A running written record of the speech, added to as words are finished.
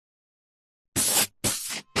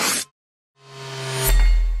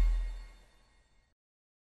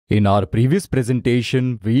In our previous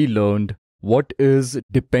presentation, we learned what is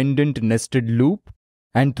dependent nested loop,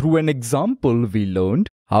 and through an example, we learned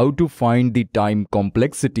how to find the time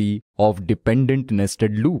complexity of dependent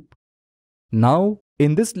nested loop. Now,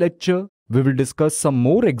 in this lecture, we will discuss some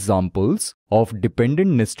more examples of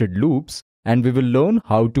dependent nested loops, and we will learn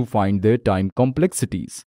how to find their time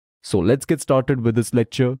complexities. So let's get started with this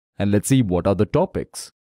lecture and let's see what are the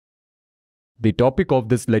topics. The topic of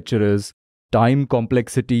this lecture is time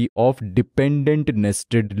complexity of dependent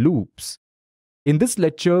nested loops. In this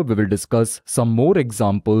lecture, we will discuss some more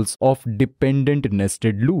examples of dependent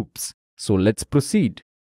nested loops. So let's proceed.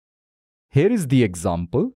 Here is the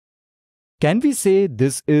example. Can we say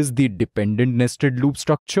this is the dependent nested loop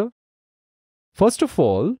structure? First of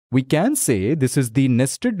all, we can say this is the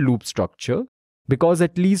nested loop structure because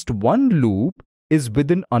at least one loop is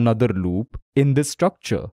within another loop in this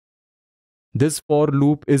structure. This for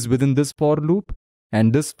loop is within this for loop,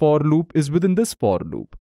 and this for loop is within this for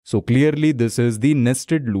loop. So clearly this is the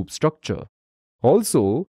nested loop structure.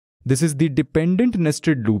 Also, this is the dependent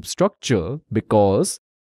nested loop structure because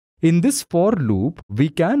in this for loop we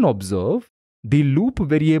can observe the loop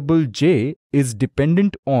variable j is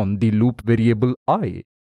dependent on the loop variable I.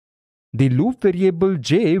 The loop variable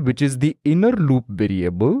j, which is the inner loop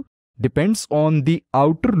variable, depends on the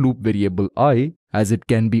outer loop variable I, as it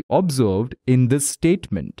can be observed in this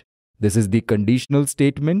statement. This is the conditional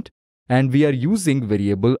statement and we are using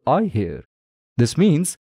variable I here. This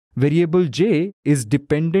means variable j is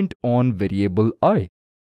dependent on variable I.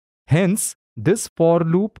 Hence, this for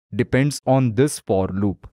loop depends on this for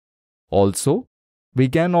loop. Also, we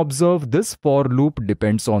can observe this for loop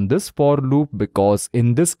depends on this for loop because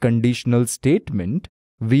in this conditional statement,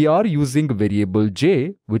 we are using variable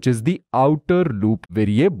j, which is the outer loop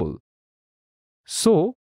variable.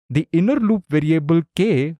 So, the inner loop variable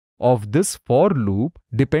k of this for loop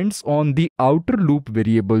depends on the outer loop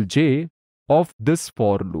variable j of this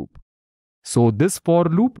for loop. So, this for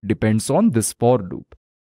loop depends on this for loop.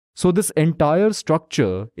 So, this entire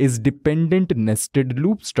structure is dependent nested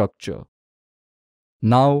loop structure.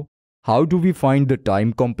 Now, how do we find the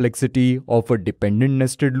time complexity of a dependent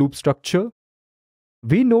nested loop structure?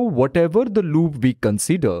 We know whatever the loop we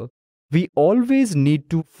consider, we always need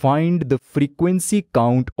to find the frequency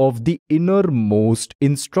count of the innermost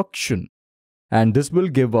instruction. And this will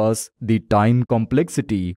give us the time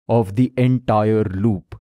complexity of the entire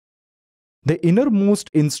loop. The innermost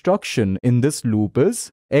instruction in this loop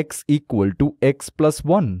is x equal to x plus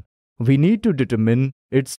 1. We need to determine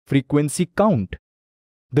its frequency count.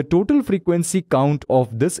 The total frequency count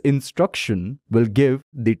of this instruction will give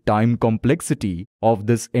the time complexity of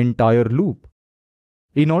this entire loop.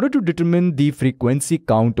 In order to determine the frequency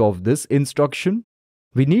count of this instruction,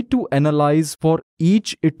 we need to analyze for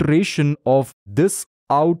each iteration of this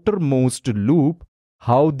outermost loop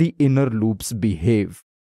how the inner loops behave.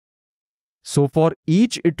 So for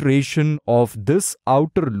each iteration of this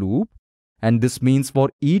outer loop, and this means for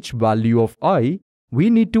each value of I, we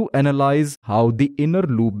need to analyze how the inner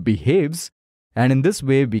loop behaves, and in this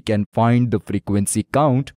way we can find the frequency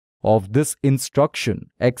count of this instruction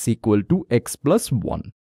x equal to x plus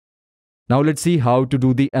 1. Now let's see how to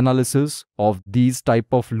do the analysis of these type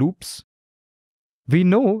of loops. We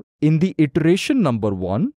know in the iteration number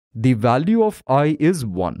 1, the value of I is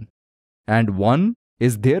 1, and 1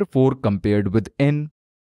 is therefore compared with n.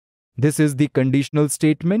 This is the conditional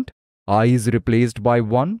statement. I is replaced by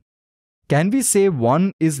 1. Can we say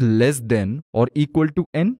 1 is less than or equal to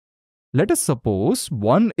n? Let us suppose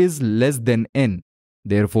 1 is less than n.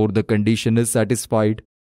 Therefore, the condition is satisfied.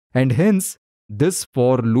 And hence, this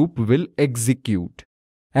for loop will execute.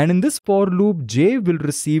 And in this for loop, j will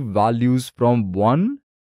receive values from 1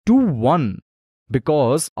 to 1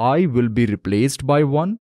 because I will be replaced by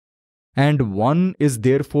 1. And 1 is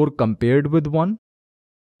therefore compared with 1.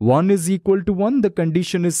 1 is equal to 1. The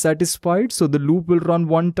condition is satisfied. So, the loop will run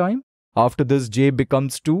one time. After this, j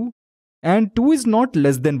becomes 2, and 2 is not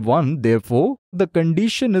less than 1, therefore, the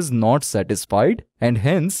condition is not satisfied, and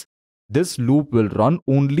hence, this loop will run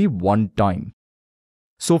only one time.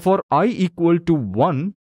 So for I equal to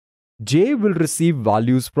 1, j will receive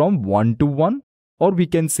values from 1 to 1, or we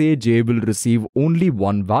can say j will receive only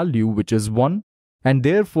one value, which is 1, and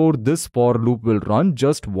therefore, this for loop will run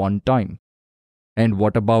just one time. And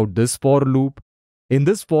what about this for loop? In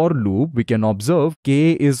this for loop, we can observe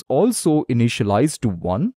k is also initialized to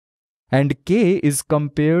 1 and k is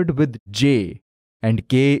compared with j and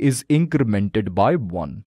k is incremented by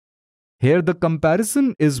 1. Here the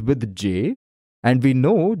comparison is with j and we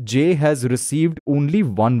know j has received only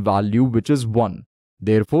one value which is 1.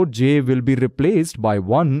 Therefore, j will be replaced by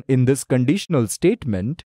 1 in this conditional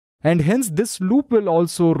statement And hence this loop will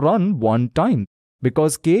also run one time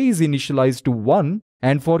because k is initialized to 1,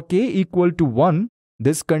 and for k equal to 1,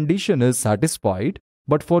 this condition is satisfied,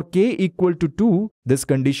 but for k equal to 2, this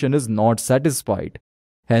condition is not satisfied.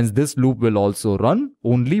 Hence this loop will also run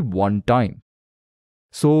only one time.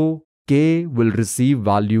 So k will receive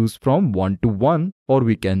values from 1 to 1, or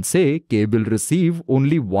we can say k will receive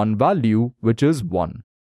only one value, which is 1.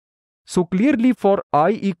 So clearly for I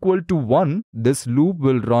equal to 1, this loop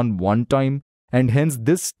will run one time, and hence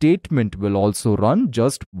this statement will also run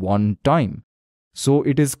just one time. So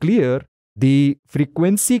it is clear the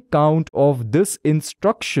frequency count of this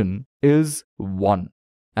instruction is 1,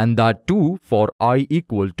 and that too for I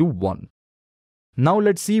equal to 1. Now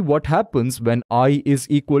let's see what happens when I is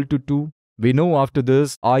equal to 2. We know after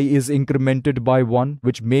this I is incremented by 1,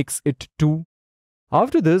 which makes it 2.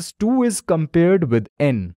 After this 2 is compared with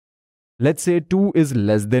n. Let's say 2 is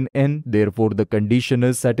less than n, therefore the condition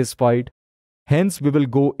is satisfied. Hence we will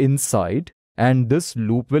go inside and this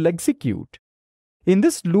loop will execute. In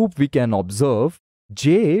this loop we can observe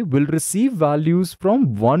j will receive values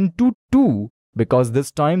from 1 to 2 because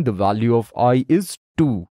this time the value of I is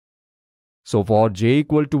 2. So for j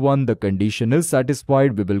equal to 1, the condition is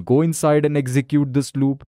satisfied. We will go inside and execute this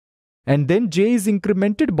loop. And then j is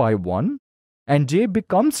incremented by 1 and j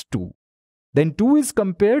becomes 2. Then 2 is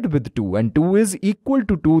compared with 2 and 2 is equal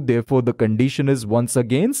to 2. Therefore, the condition is once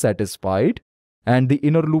again satisfied and the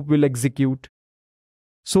inner loop will execute.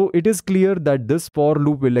 So it is clear that this for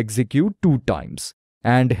loop will execute 2 times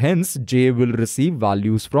and hence j will receive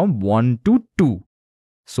values from 1 to 2.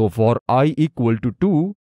 So for I equal to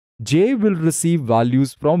 2, j will receive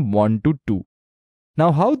values from 1 to 2.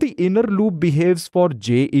 Now how the inner loop behaves for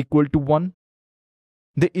j equal to 1?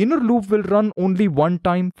 The inner loop will run only one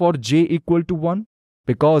time for j equal to 1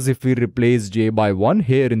 because if we replace j by 1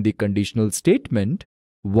 here in the conditional statement,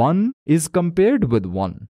 1 is compared with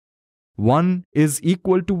 1. 1 is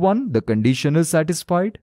equal to 1, the condition is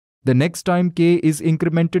satisfied. The next time k is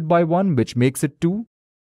incremented by 1, which makes it 2.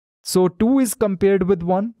 So 2 is compared with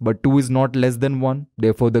 1, but 2 is not less than 1.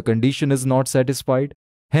 Therefore, the condition is not satisfied.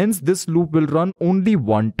 Hence, this loop will run only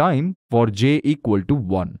one time for j equal to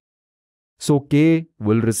 1. So k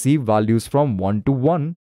will receive values from 1 to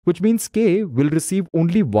 1, which means k will receive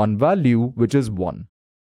only one value, which is 1.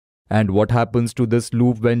 And what happens to this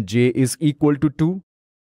loop when j is equal to 2?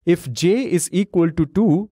 If j is equal to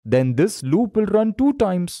 2, then this loop will run 2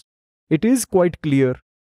 times. It is quite clear.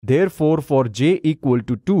 Therefore, for j equal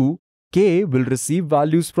to 2, k will receive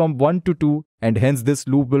values from 1 to 2 and hence this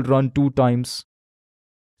loop will run 2 times.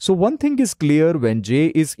 So one thing is clear, when j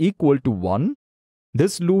is equal to 1,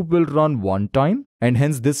 this loop will run one time and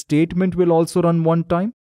hence this statement will also run one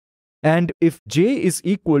time. And if j is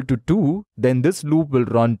equal to 2, then this loop will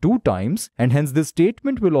run 2 times and hence this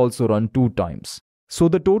statement will also run 2 times. So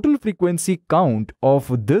the total frequency count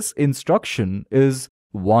of this instruction is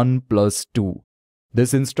 1 plus 2.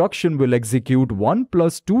 This instruction will execute 1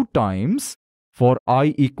 plus 2 times for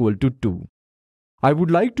I equal to 2. I would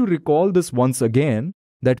like to recall this once again,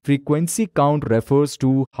 that frequency count refers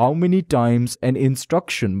to how many times an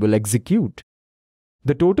instruction will execute.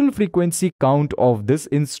 The total frequency count of this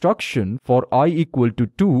instruction for I equal to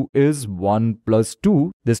 2 is 1 plus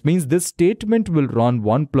 2. This means this statement will run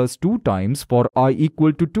 1 plus 2 times for I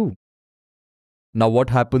equal to 2. Now what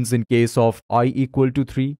happens in case of I equal to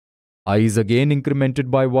 3? I is again incremented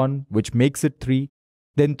by 1, which makes it 3.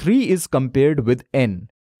 Then 3 is compared with n.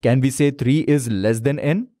 Can we say 3 is less than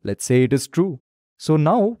n? Let's say it is true. So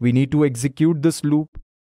now we need to execute this loop.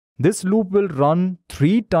 This loop will run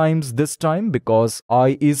 3 times this time because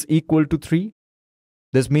I is equal to 3.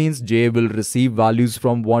 This means j will receive values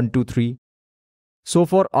from 1 to 3. So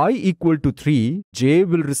for I equal to 3, j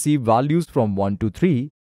will receive values from 1 to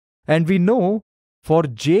 3. And we know for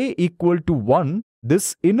j equal to 1,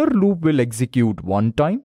 this inner loop will execute one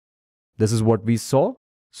time. This is what we saw.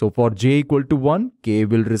 So for j equal to 1, k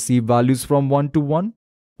will receive values from 1 to 1.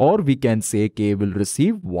 Or we can say k will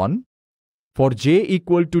receive 1. For j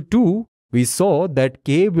equal to 2, we saw that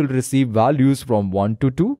k will receive values from 1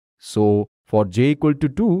 to 2. So for j equal to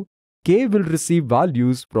 2, k will receive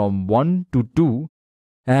values from 1 to 2.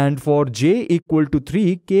 And for j equal to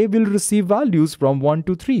 3, k will receive values from 1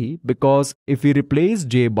 to 3, because if we replace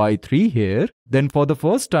j by 3 here, then for the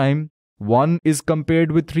first time, 1 is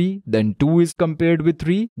compared with 3, then 2 is compared with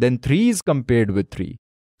 3, then 3 is compared with 3.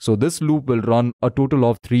 So this loop will run a total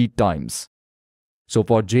of 3 times. So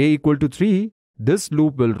for j equal to 3, this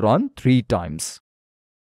loop will run 3 times.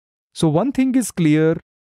 So one thing is clear,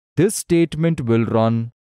 this statement will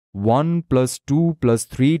run 1 plus 2 plus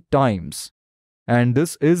 3 times. And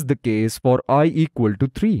this is the case for I equal to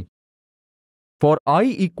 3. For I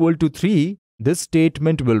equal to 3, this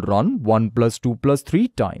statement will run 1 plus 2 plus 3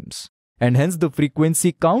 times, and hence the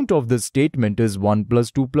frequency count of this statement is 1 plus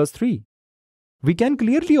 2 plus 3. We can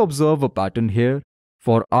clearly observe a pattern here.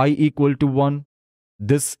 For I equal to 1,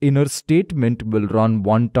 this inner statement will run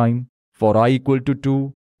 1 time. For I equal to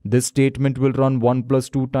 2, this statement will run 1 plus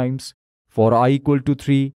 2 times. For I equal to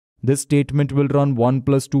 3, this statement will run 1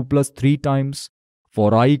 plus 2 plus 3 times.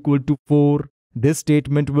 For I equal to 4, this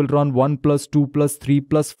statement will run 1 plus 2 plus 3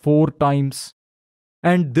 plus 4 times.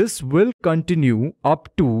 And this will continue up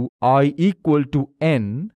to I equal to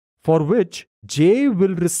n, for which j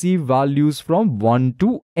will receive values from 1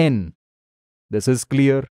 to n. This is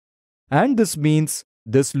clear. And this means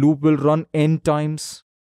this loop will run n times.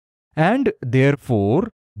 And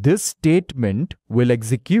therefore, this statement will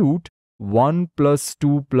execute 1 plus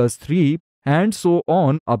 2 plus 3 and so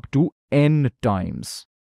on up to n times.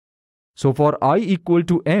 So for I equal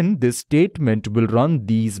to n, this statement will run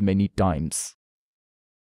these many times.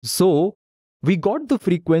 So we got the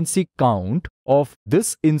frequency count of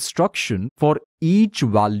this instruction for each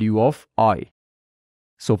value of I.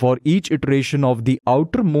 So for each iteration of the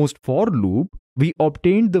outermost for loop, we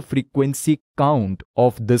obtained the frequency count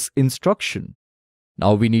of this instruction.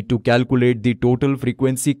 Now we need to calculate the total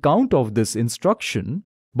frequency count of this instruction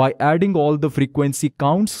by adding all the frequency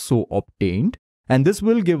counts so obtained, and this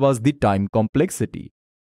will give us the time complexity.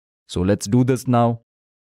 So let's do this now.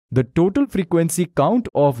 The total frequency count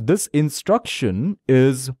of this instruction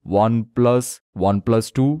is 1 plus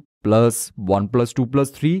 2 plus 1 plus 2 plus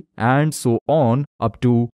 3 and so on up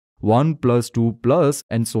to 1 plus 2 plus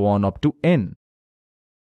and so on up to n.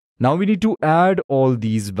 Now we need to add all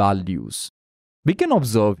these values. We can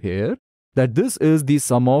observe here that this is the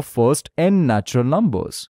sum of first n natural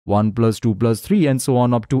numbers. 1 plus 2 plus 3 and so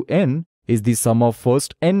on up to n is the sum of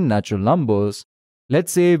first n natural numbers.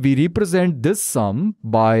 Let's say we represent this sum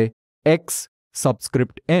by x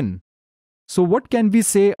subscript n. So what can we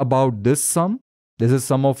say about this sum? This is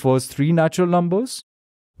sum of first 3 natural numbers.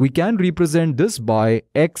 We can represent this by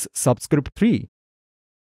x subscript 3.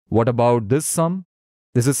 What about this sum?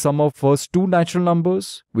 This is sum of first 2 natural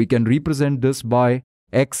numbers. We can represent this by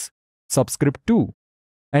x subscript 2.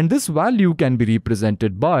 And this value can be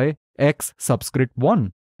represented by x subscript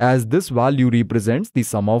 1, as this value represents the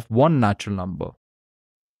sum of one natural number.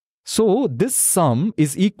 So this sum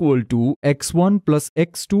is equal to x1 plus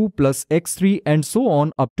x2 plus x3 and so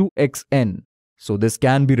on up to xn. So this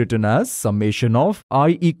can be written as summation of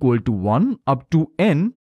I equal to 1 up to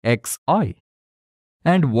n xi.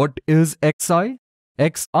 And what is xi?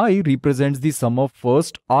 Xi represents the sum of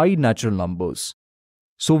first I natural numbers.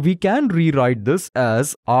 So we can rewrite this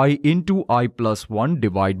as I into I plus 1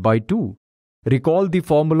 divided by 2. Recall the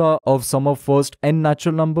formula of sum of first n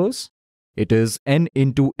natural numbers? It is n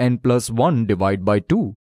into n plus 1 divided by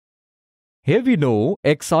 2. Here we know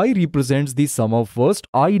xi represents the sum of first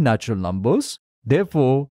I natural numbers.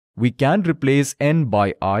 Therefore, we can replace n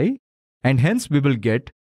by I, and hence we will get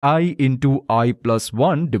I into I plus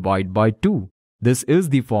 1 divided by 2. This is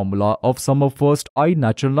the formula of sum of first I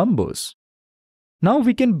natural numbers. Now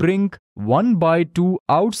we can bring 1 by 2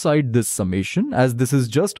 outside this summation, as this is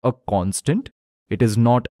just a constant. It is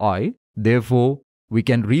not I. Therefore, we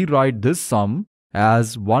can rewrite this sum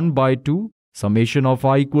as 1 by 2 summation of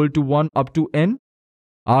I equal to 1 up to n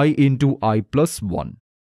I into I plus 1.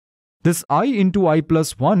 This I into I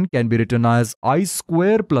plus 1 can be written as I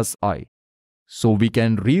square plus I. So we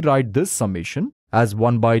can rewrite this summation as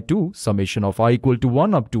 1 by 2 summation of I equal to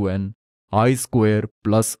 1 up to n I square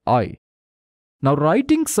plus I. Now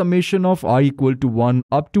writing summation of I equal to 1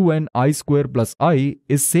 up to n I square plus I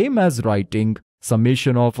is same as writing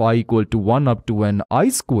summation of I equal to 1 up to n I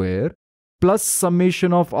square plus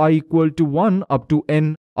summation of I equal to 1 up to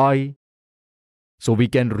n I. So we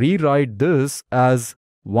can rewrite this as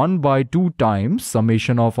 1 by 2 times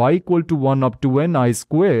summation of I equal to 1 up to n I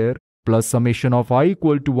square plus summation of I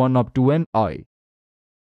equal to 1 up to n I.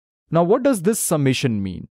 Now what does this summation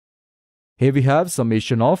mean? Here we have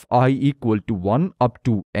summation of I equal to 1 up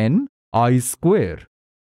to n I square.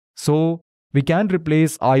 So we can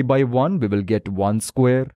replace I by 1, we will get 1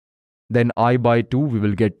 square. Then I by 2, we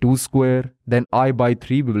will get 2 square. Then I by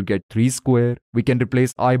 3, we will get 3 square. We can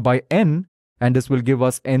replace I by n, and this will give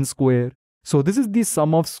us n square. So this is the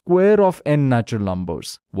sum of square of n natural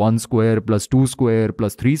numbers. 1 square plus 2 square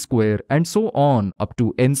plus 3 square and so on up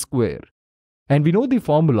to n square. And we know the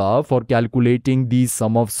formula for calculating the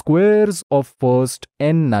sum of squares of first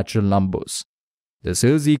n natural numbers. This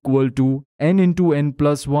is equal to n into n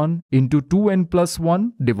plus 1 into 2n plus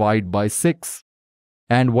 1 divided by 6.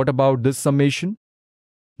 And what about this summation?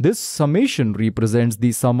 This summation represents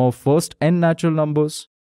the sum of first n natural numbers.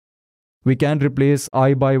 We can replace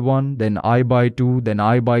I by 1, then I by 2, then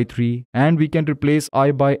I by 3, and we can replace I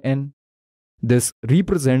by n. This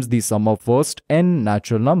represents the sum of first n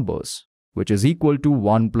natural numbers, which is equal to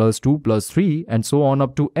 1 plus 2 plus 3 and so on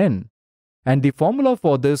up to n. And the formula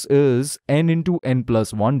for this is n into n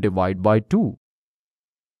plus 1 divided by 2.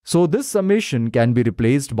 So this summation can be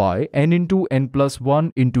replaced by n into n plus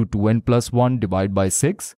 1 into 2n plus 1 divided by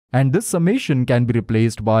 6, and this summation can be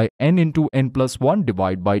replaced by n into n plus 1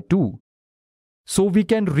 divided by 2. So we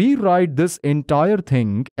can rewrite this entire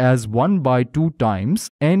thing as 1 by 2 times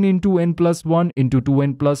n into n plus 1 into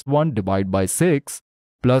 2n plus 1 divided by 6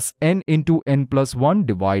 plus n into n plus 1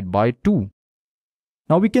 divided by 2.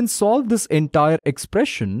 Now we can solve this entire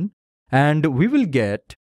expression and we will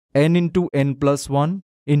get n into n plus 1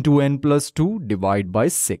 into n plus 2 divided by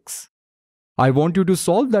 6. I want you to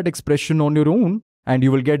solve that expression on your own and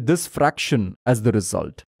you will get this fraction as the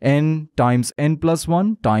result. N times n plus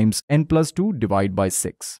 1 times n plus 2 divided by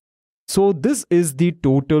 6. So this is the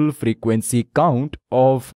total frequency count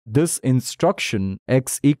of this instruction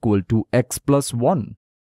x equal to x plus 1.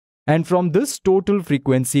 And from this total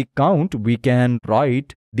frequency count, we can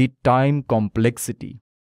write the time complexity.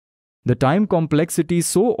 The time complexity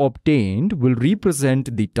so obtained will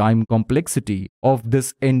represent the time complexity of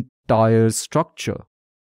this entire structure.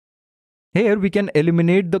 Here we can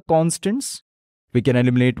eliminate the constants. We can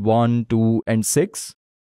eliminate 1, 2 and 6.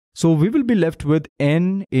 So we will be left with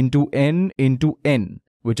n into n into n,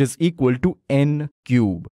 which is equal to n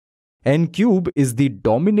cube. N cube is the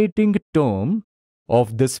dominating term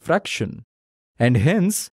of this fraction, and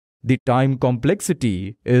hence the time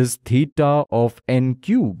complexity is theta of n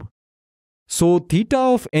cube. So theta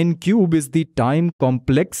of n cube is the time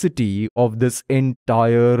complexity of this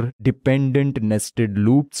entire dependent nested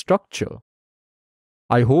loop structure.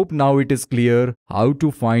 I hope now it is clear how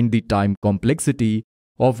to find the time complexity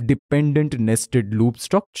of dependent nested loop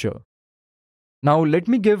structure. Now let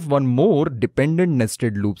me give one more dependent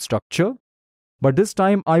nested loop structure, but this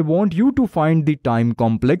time I want you to find the time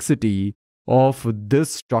complexity of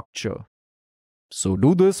this structure. So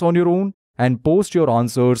do this on your own and post your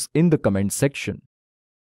answers in the comment section.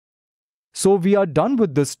 So we are done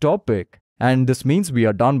with this topic, and this means we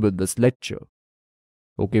are done with this lecture.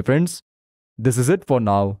 Okay friends, this is it for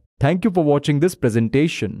now. Thank you for watching this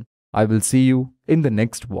presentation. I will see you in the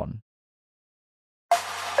next one.